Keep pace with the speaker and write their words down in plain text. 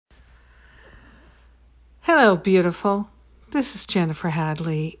Hello, beautiful. This is Jennifer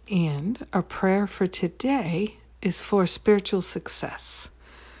Hadley, and our prayer for today is for spiritual success.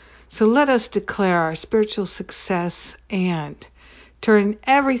 So let us declare our spiritual success and turn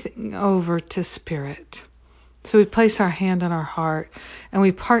everything over to Spirit. So we place our hand on our heart and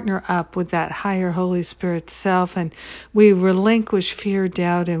we partner up with that higher Holy Spirit self, and we relinquish fear,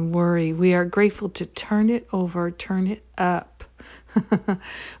 doubt, and worry. We are grateful to turn it over, turn it up.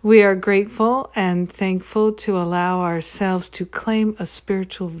 We are grateful and thankful to allow ourselves to claim a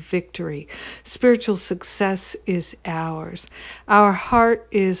spiritual victory. Spiritual success is ours. Our heart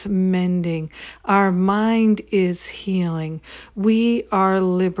is mending. Our mind is healing. We are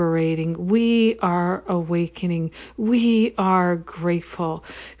liberating. We are awakening. We are grateful.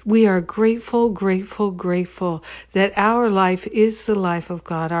 We are grateful, grateful, grateful that our life is the life of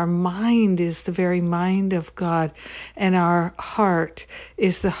God. Our mind is the very mind of God, and our heart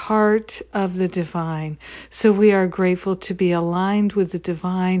is the heart of the divine. So we are grateful to be aligned with the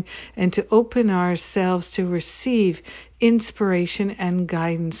divine and to open ourselves to receive inspiration and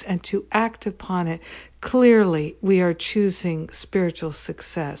guidance and to act upon it. Clearly, we are choosing spiritual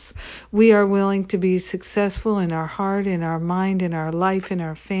success. We are willing to be successful in our heart, in our mind, in our life, in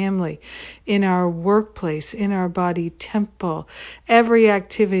our family, in our workplace, in our body temple. Every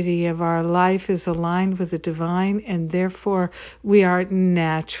activity of our life is aligned with the divine, and therefore we are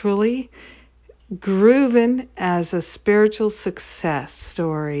naturally grooving as a spiritual success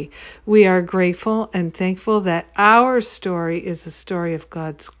story. We are grateful and thankful that our story is a story of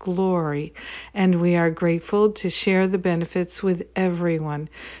God's glory, and we are grateful to share the benefits with everyone.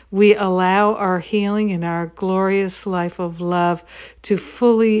 We allow our healing and our glorious life of love to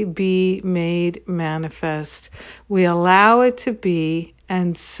fully be made manifest. We allow it to be,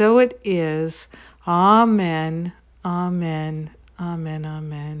 and so it is. Amen. Amen. Amen.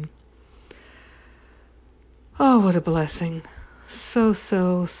 Amen. Oh, what a blessing. So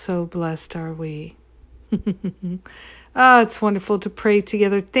blessed are we. It's wonderful to pray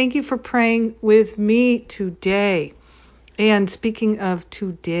together. Thank you for praying with me today. And speaking of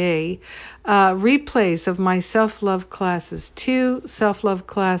today, replays of my self-love classes, 2 self-love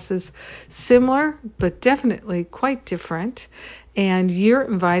classes, similar but definitely quite different. And you're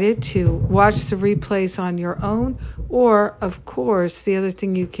invited to watch the replays on your own, or, of course, the other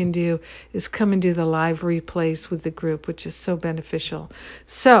thing you can do is come and do the live replays with the group, which is so beneficial.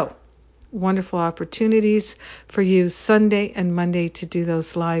 So, wonderful opportunities for you Sunday and Monday to do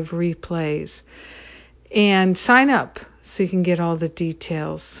those live replays. And sign up so you can get all the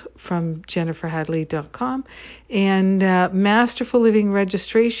details from jenniferhadley.com. And Masterful Living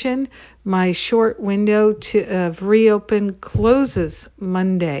registration, my short window of reopen closes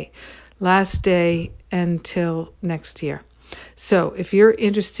Monday, last day until next year. So if you're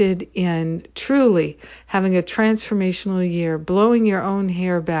interested in truly having a transformational year, blowing your own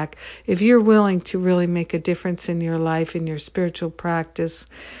hair back, if you're willing to really make a difference in your life, in your spiritual practice,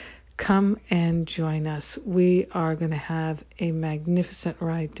 come and join us. We are going to have a magnificent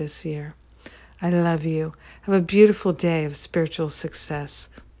ride this year. I love you. Have a beautiful day of spiritual success.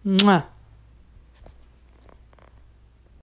 Mwah.